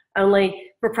migraine,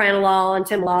 only propranolol and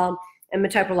timolol and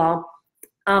metoprolol.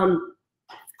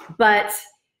 But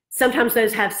sometimes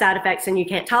those have side effects and you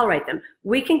can't tolerate them.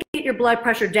 We can get your blood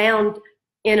pressure down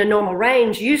in a normal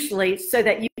range usually so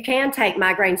that you can take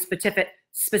migraine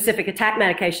specific attack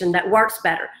medication that works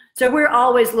better. So we're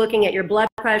always looking at your blood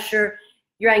pressure,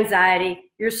 your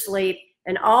anxiety, your sleep,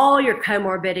 and all your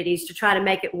comorbidities to try to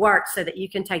make it work so that you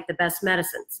can take the best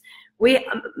medicines.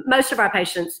 Most of our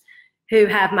patients who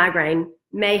have migraine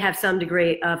may have some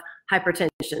degree of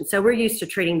hypertension. So we're used to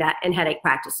treating that in headache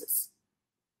practices.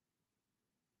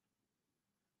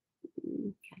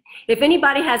 If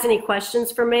anybody has any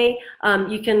questions for me,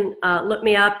 you can look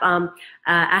me up.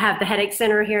 I have the Headache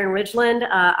Center here in Ridgeland.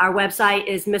 Our website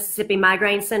is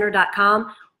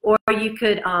MississippiMigraineCenter.com, or you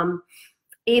could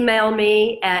email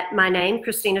me at my name,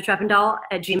 Christina Treppendahl,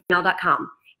 at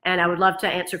gmail.com. And I would love to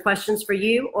answer questions for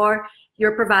you or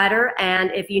your provider.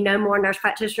 And if you know more nurse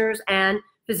practitioners and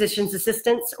physician's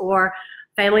assistants or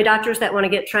family doctors that want to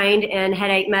get trained in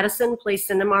headache medicine, please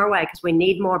send them our way because we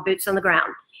need more boots on the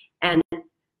ground. And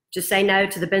just say no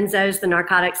to the benzos, the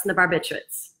narcotics, and the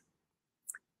barbiturates.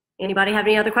 Anybody have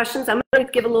any other questions? I'm going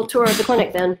to give a little tour of the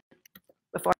clinic then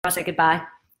before I say goodbye.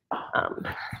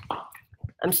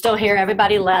 I'm still here.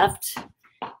 Everybody left.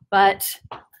 But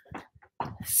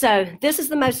so this is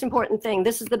the most important thing.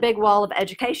 This is the big wall of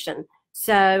education.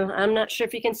 So I'm not sure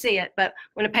if you can see it, but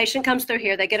when a patient comes through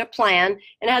here, they get a plan,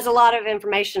 and it has a lot of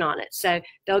information on it. So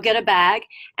they'll get a bag,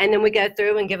 and then we go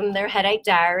through and give them their headache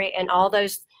diary and all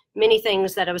those many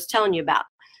things that I was telling you about.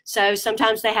 So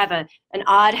sometimes they have an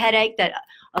odd headache that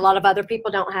a lot of other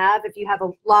people don't have. If you have a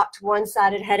locked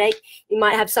one-sided headache, you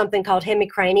might have something called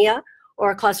hemicrania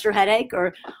or a cluster headache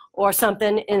or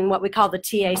something in what we call the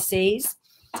TACs.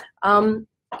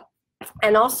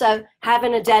 And also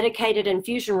having a dedicated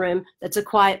infusion room that's a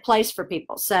quiet place for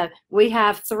people. So we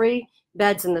have 3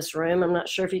 beds in this room. I'm not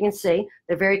sure if you can see.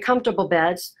 They're very comfortable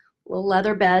beds, little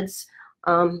leather beds,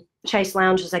 chase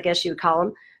lounges, I guess you would call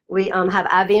them. We have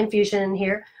IV infusion in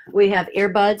here. We have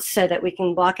earbuds so that we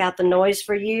can block out the noise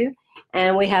for you.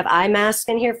 And we have eye masks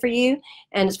in here for you.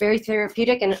 And it's very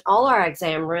therapeutic. In all our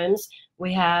exam rooms,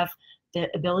 we have the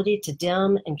ability to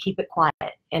dim and keep it quiet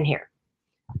in here.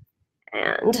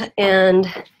 And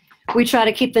we try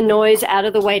to keep the noise out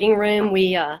of the waiting room.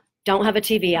 We don't have a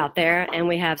TV out there, and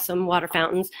we have some water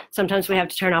fountains. Sometimes we have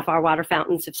to turn off our water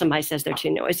fountains if somebody says they're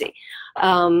too noisy.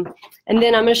 And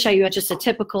then I'm going to show you just a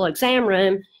typical exam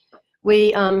room.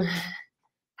 We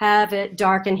have it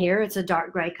dark in here. It's a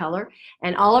dark gray color.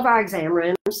 And all of our exam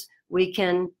rooms, we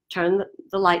can turn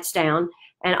the lights down.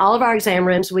 And all of our exam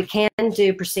rooms, we can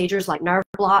do procedures like nerve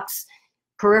blocks,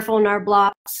 peripheral nerve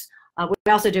blocks.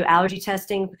 We also do allergy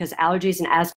testing because allergies and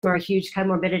asthma are a huge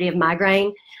comorbidity of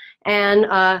migraine.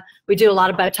 And we do a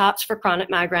lot of Botox for chronic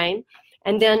migraine.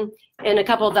 And then in a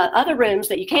couple of the other rooms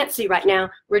that you can't see right now,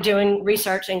 we're doing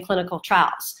research and clinical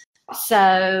trials.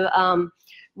 So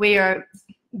we are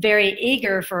very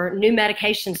eager for new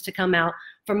medications to come out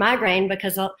for migraine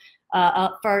because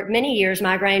for many years,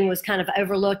 migraine was kind of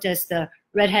overlooked as the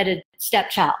redheaded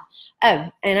stepchild. Oh,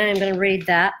 and I am going to read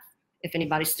that if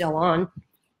anybody's still on.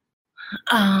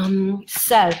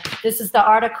 So this is the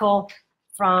article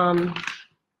from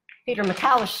Peter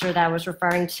McAllister that I was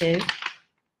referring to.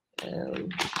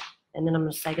 And then I'm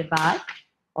going to say goodbye.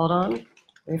 Hold on.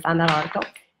 Let me find that article.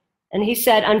 And he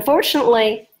said,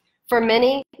 unfortunately, for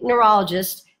many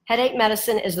neurologists, headache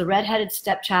medicine is the redheaded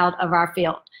stepchild of our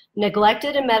field.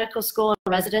 Neglected in medical school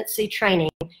and residency training,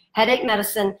 headache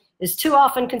medicine is too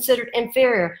often considered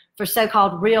inferior for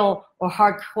so-called real or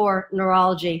hardcore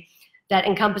neurology that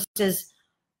encompasses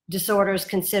disorders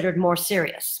considered more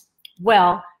serious.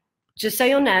 Well, just so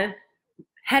you'll know,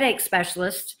 headache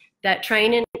specialists that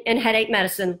train in headache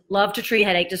medicine love to treat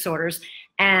headache disorders,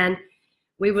 and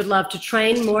we would love to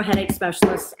train more headache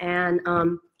specialists and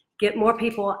get more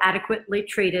people adequately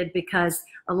treated because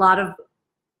a lot of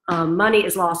money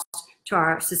is lost to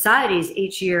our societies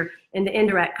each year in the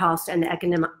indirect cost and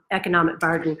the economic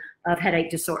burden of headache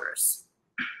disorders.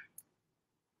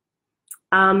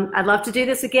 I'd love to do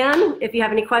this again. If you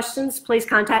have any questions, please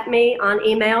contact me on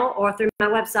email or through my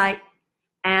website.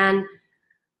 And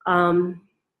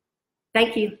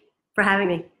thank you for having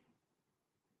me.